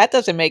dick? That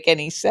doesn't make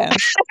any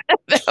sense.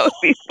 That would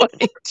be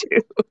funny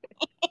too.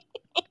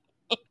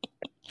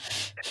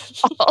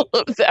 All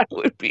of that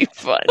would be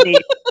funny.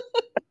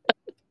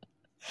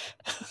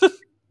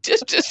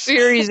 Just a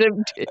series of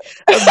deep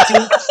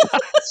shots,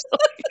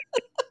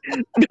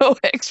 no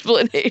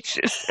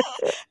explanation.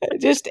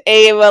 Just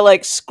Ava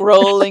like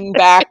scrolling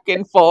back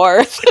and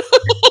forth.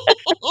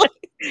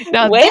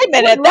 Now, wait a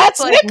minute, that's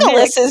like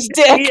Nicholas's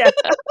dick. Yeah.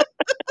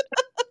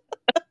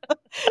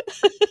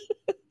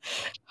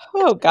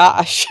 Oh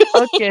gosh.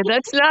 Okay,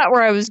 that's not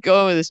where I was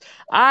going with this.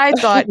 I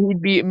thought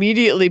he'd be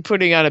immediately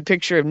putting on a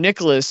picture of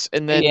Nicholas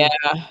and then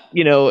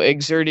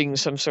exerting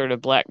some sort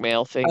of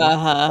blackmail thing.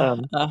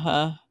 And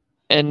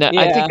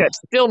I think that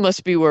still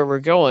must be where we're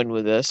going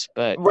with this,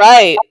 but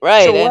right.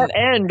 To what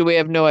end, we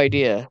have no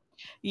idea.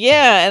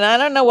 Yeah, and I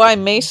don't know why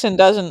Mason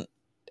doesn't,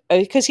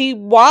 because he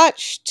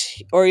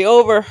watched or he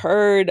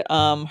overheard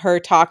her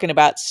talking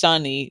about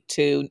Sonny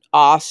to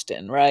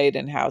Austin, right,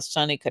 and how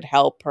Sonny could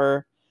help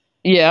her.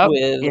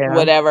 With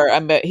whatever.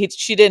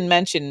 She didn't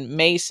mention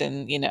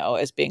Mason,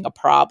 as being a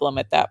problem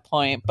at that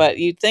point. But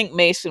you'd think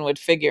Mason would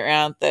figure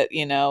out that,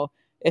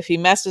 if he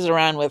messes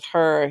around with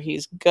her,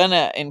 he's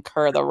gonna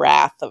incur the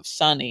wrath of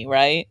Sonny,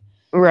 right?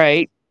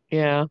 Right.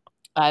 Yeah.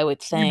 I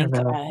would I don't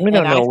think. know. We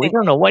don't And I know. We think,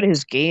 don't know what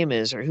his game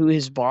is or who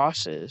his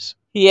boss is.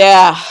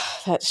 yeah,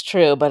 that's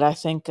true. But I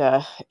think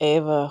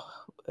Ava,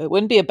 it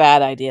wouldn't be a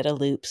bad idea to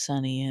loop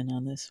Sonny in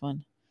on this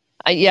one.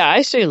 Yeah,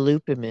 I say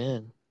loop him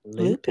in.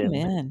 Loop him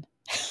in.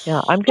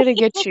 Yeah, I'm gonna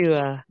get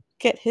you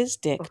get his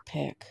dick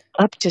pic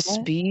up to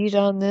speed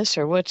on this,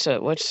 or what's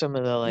some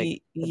of the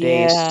like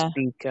days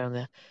speak on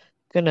the.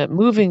 Gonna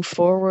moving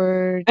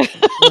forward.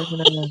 We're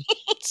gonna loop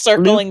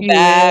circling you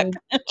back.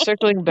 in,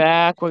 circling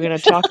back. We're gonna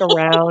talk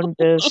around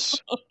this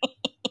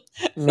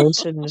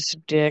Mason's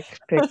dick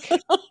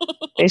pic.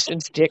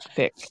 Mason's dick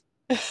pic.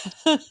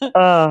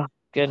 Oh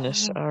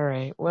goodness! All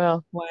right.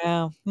 Well.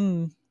 Wow.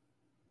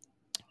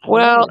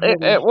 Well,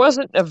 it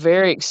wasn't a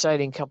very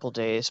exciting couple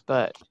days,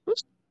 but it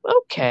was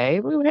okay.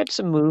 We had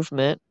some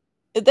movement.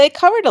 They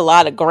covered a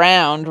lot of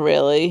ground,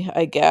 really,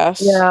 I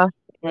guess. Yeah.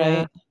 Right?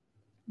 Yeah.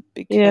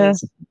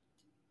 Because,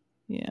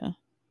 yeah.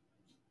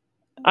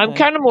 I'm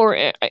kind of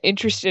more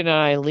interested in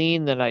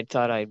Eileen than I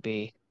thought I'd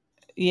be.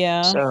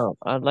 Yeah. So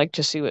I'd like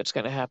to see what's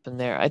going to happen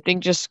there. I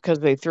think just because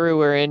they threw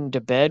her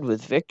into bed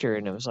with Victor,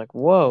 and it was like,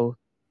 whoa.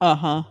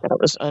 Uh-huh. That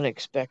was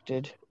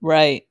unexpected.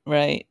 Right.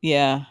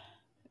 Yeah.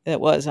 It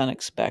was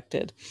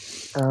unexpected.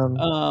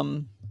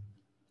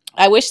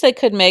 I wish they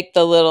could make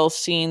the little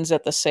scenes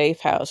at the safe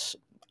house,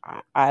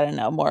 I don't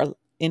know, more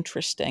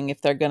interesting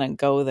if they're going to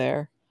go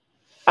there.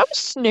 I was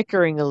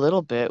snickering a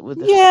little bit with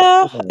the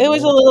it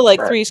was a little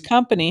like Three's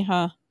Company,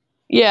 huh?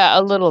 Yeah,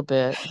 a little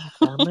bit.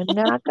 Come and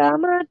knock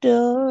on my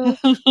door.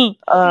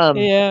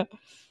 Yeah.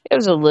 It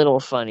was a little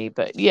funny,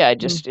 but yeah,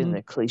 just in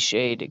the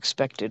cliched,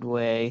 expected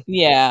way.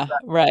 Yeah,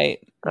 right.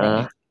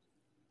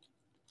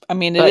 I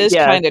mean, it is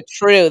kind of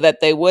true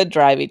that they would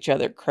drive each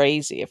other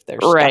crazy if they're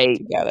stuck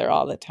together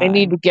all the time. They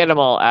need to get them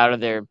all out of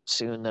there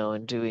soon, though,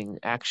 and doing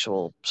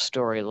actual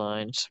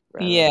storylines.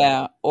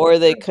 Yeah, or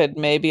they could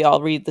maybe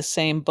all read the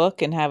same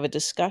book and have a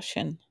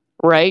discussion.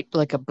 Right,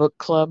 like a book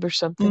club or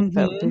something.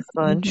 That would be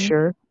fun.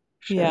 Sure.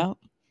 Yeah.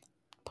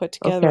 Put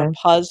together a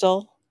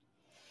puzzle.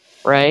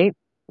 Right.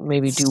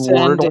 Maybe do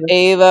Send Wordle.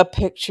 Ava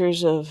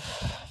pictures of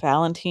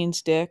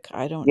Valentine's dick.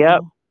 I don't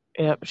know.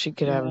 Yep. She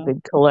could have a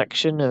big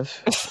collection of.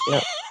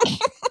 Yep.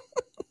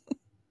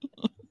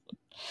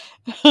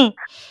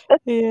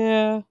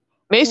 Yeah.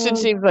 Mason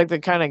seems like the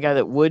kind of guy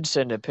that would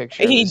send a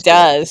picture. He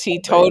does. He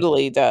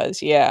totally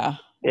does. Yeah.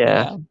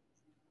 Yeah.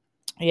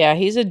 Yeah,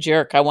 he's a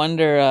jerk. I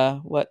wonder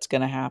what's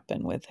going to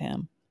happen with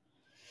him.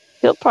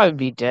 He'll probably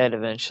be dead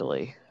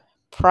eventually.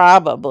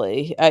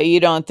 Probably. You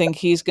don't think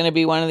he's going to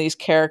be one of these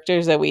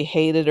characters that we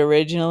hated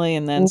originally,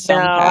 and then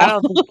somehow? I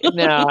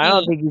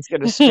don't think he's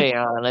going to stay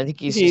on. I think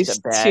he's just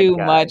a bad too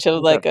guy. much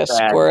of like a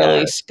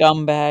squirrely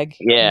scumbag.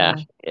 Yeah,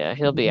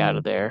 he'll be out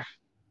of there.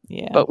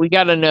 Yeah, but we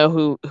got to know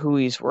who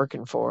he's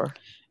working for.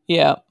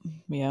 Yeah.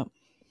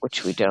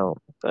 Which we don't.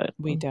 But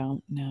we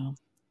don't know.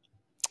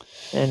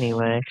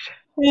 Anyway,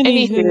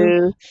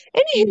 there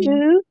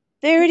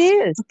it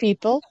is,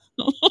 people.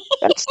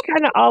 That's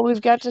kind of all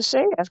we've got to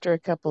say after a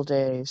couple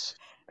days.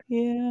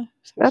 Yeah.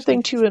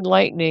 Nothing too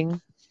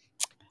enlightening.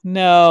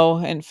 No,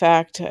 in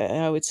fact,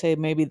 I would say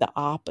maybe the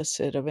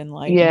opposite of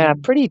enlightening. Yeah,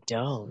 pretty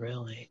dull,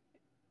 really.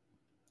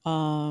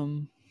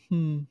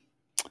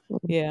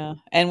 Yeah,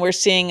 and we're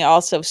seeing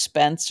also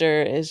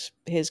Spencer is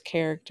his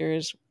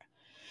characters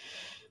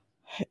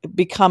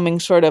becoming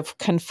sort of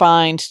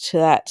confined to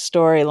that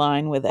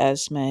storyline with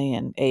Esme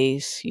and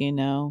Ace,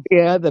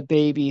 Yeah, the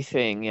baby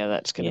thing. Yeah,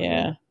 that's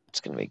gonna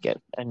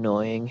get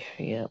annoying.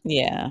 Yeah.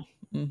 Yeah.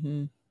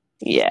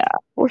 Yeah,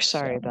 we're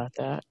sorry about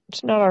that.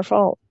 It's not our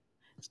fault.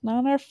 It's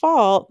not our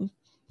fault.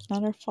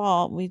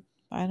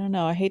 I don't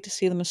know. I hate to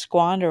see them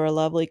squander a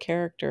lovely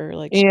character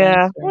like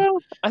Spencer. Well,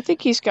 I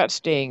think he's got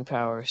staying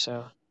power,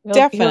 so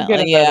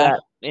definitely, he'll get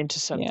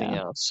into something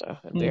else. So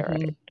it'll be all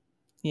right.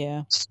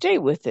 Yeah. Stay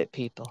with it,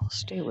 people.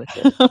 Stay with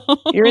it.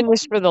 You're in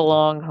this for the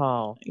long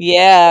haul.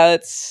 Yeah,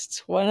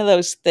 it's one of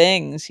those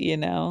things,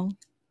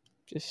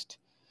 Just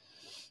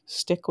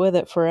stick with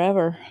it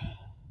forever.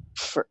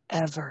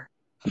 Forever.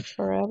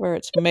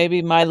 It's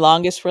maybe my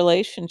longest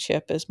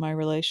relationship is my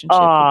relationship with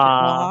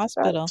General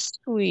Hospital. That's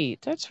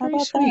sweet. That's very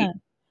sweet. That?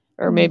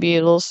 Or maybe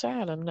a little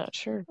sad. I'm not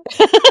sure.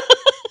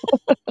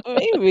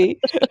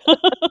 Maybe.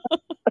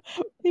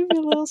 Maybe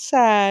a little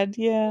sad.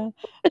 Yeah.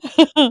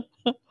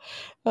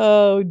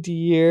 Oh,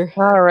 dear.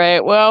 All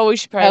right. Well, we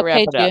should probably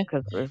wrap it up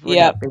because we're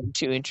not being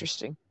too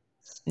interesting.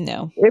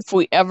 No. If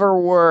we ever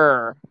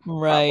were.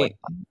 Right.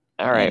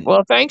 All right.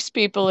 Well, thanks,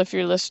 people. If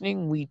you're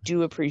listening, we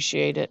do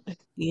appreciate it.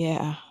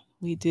 Yeah,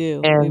 we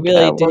do. And, we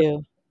really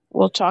do.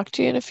 We'll talk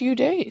to you in a few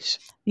days.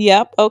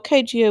 Yep.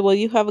 Okay, Gia. Well,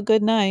 you have a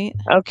good night.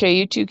 Okay.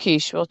 You too,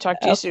 Keish. We'll talk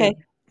to you soon.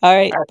 All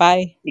right.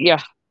 Bye.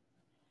 Yeah.